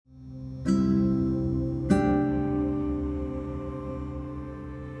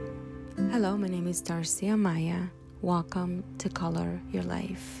Hello, my name is Darcy Amaya. Welcome to Color Your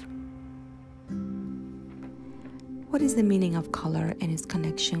Life. What is the meaning of color and its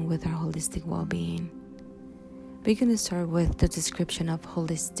connection with our holistic well-being? We're going to start with the description of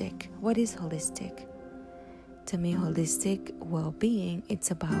holistic. What is holistic? To me, holistic well-being, it's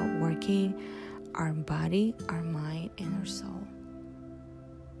about working our body, our mind, and our soul,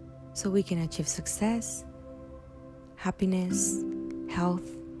 so we can achieve success, happiness, health,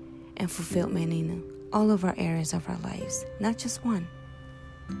 and fulfillment in all of our areas of our lives, not just one.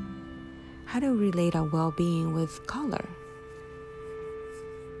 How do we relate our well-being with color?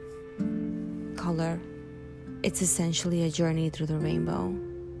 Color, it's essentially a journey through the rainbow.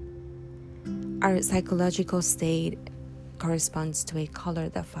 Our psychological state corresponds to a color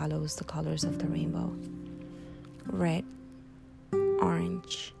that follows the colors of the rainbow: red,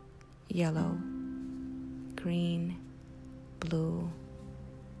 orange, yellow, green, blue,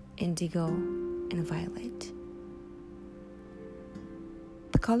 indigo, and violet.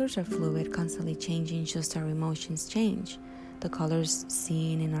 The colors are fluid, constantly changing just our emotions change. The colors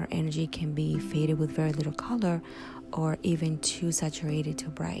seen in our energy can be faded with very little color or even too saturated, too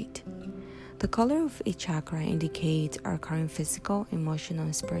bright. The color of each chakra indicates our current physical, emotional,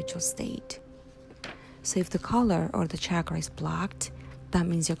 and spiritual state. So if the color or the chakra is blocked, that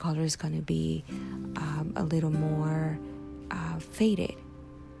means your color is going to be a little more faded.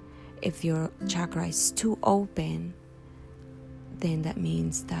 If your chakra is too open, then that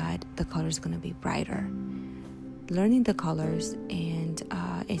means that the color is going to be brighter. Learning the colors and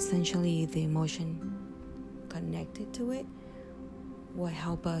essentially the emotion connected to it will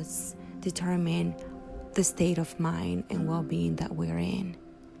help us determine the state of mind and well-being that we're in.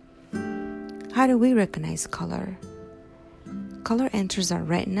 How do we recognize color? Color enters our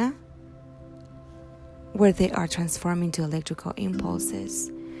retina, where they are transformed into electrical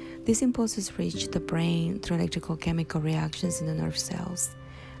impulses. These impulses reach the brain through electrical chemical reactions in the nerve cells.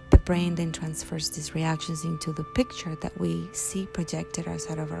 The brain then transfers these reactions into the picture that we see projected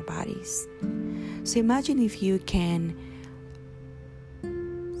outside of our bodies. So imagine if you can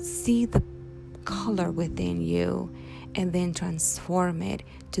see the color within you and then transform it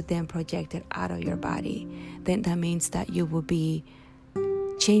to then project it out of your body. Then that means that you will be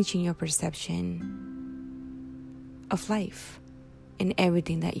changing your perception of life in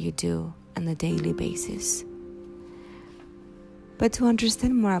everything that you do on a daily basis. But to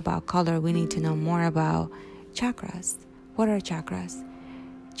understand more about color, we need to know more about chakras. What are chakras?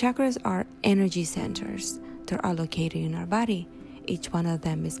 Chakras are energy centers that are located in our body. Each one of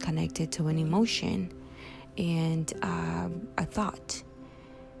them is connected to an emotion and a thought.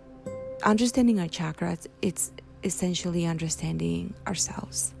 Understanding our chakras, it's essentially understanding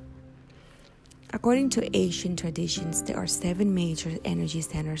ourselves. According to Asian traditions, there are 7 major energy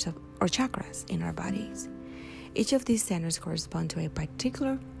centers or chakras in our bodies. Each of these centers correspond to a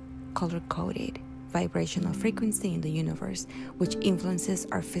particular color-coded vibrational frequency in the universe, which influences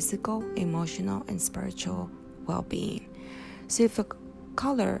our physical, emotional, and spiritual well-being. So if a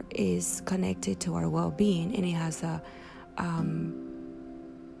color is connected to our well-being and it has a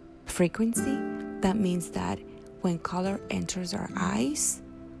frequency, that means that when color enters our eyes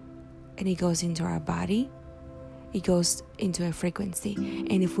and it goes into our body, it goes into a frequency.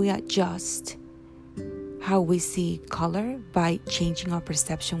 And if we adjust how we see color by changing our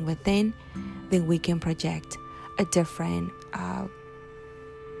perception within, then we can project a different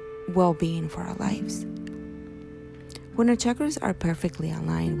well-being for our lives. When our chakras are perfectly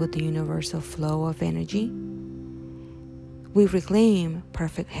aligned with the universal flow of energy, we reclaim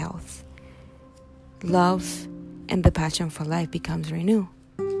perfect health. Love and the passion for life becomes renewed.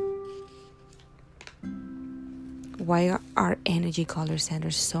 Why are our energy color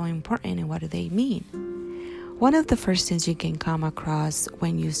centers so important and what do they mean? One of the first things you can come across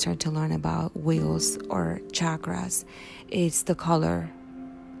when you start to learn about wheels or chakras is the color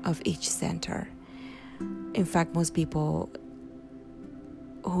of each center. In fact, most people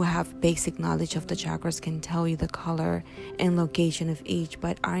who have basic knowledge of the chakras can tell you the color and location of each,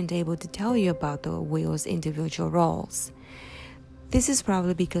 but aren't able to tell you about the wheel's individual roles. This is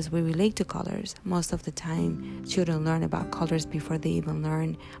probably because we relate to colors. Most of the time, children learn about colors before they even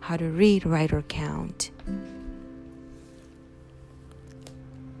learn how to read, write, or count.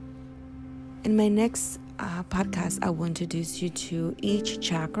 In my next podcast, I will introduce you to each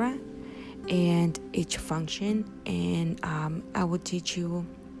chakra and each function, and I will teach you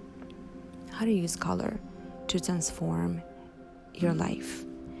how to use color to transform your life.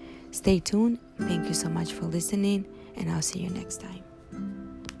 Stay tuned. Thank you so much for listening, and I'll see you next time.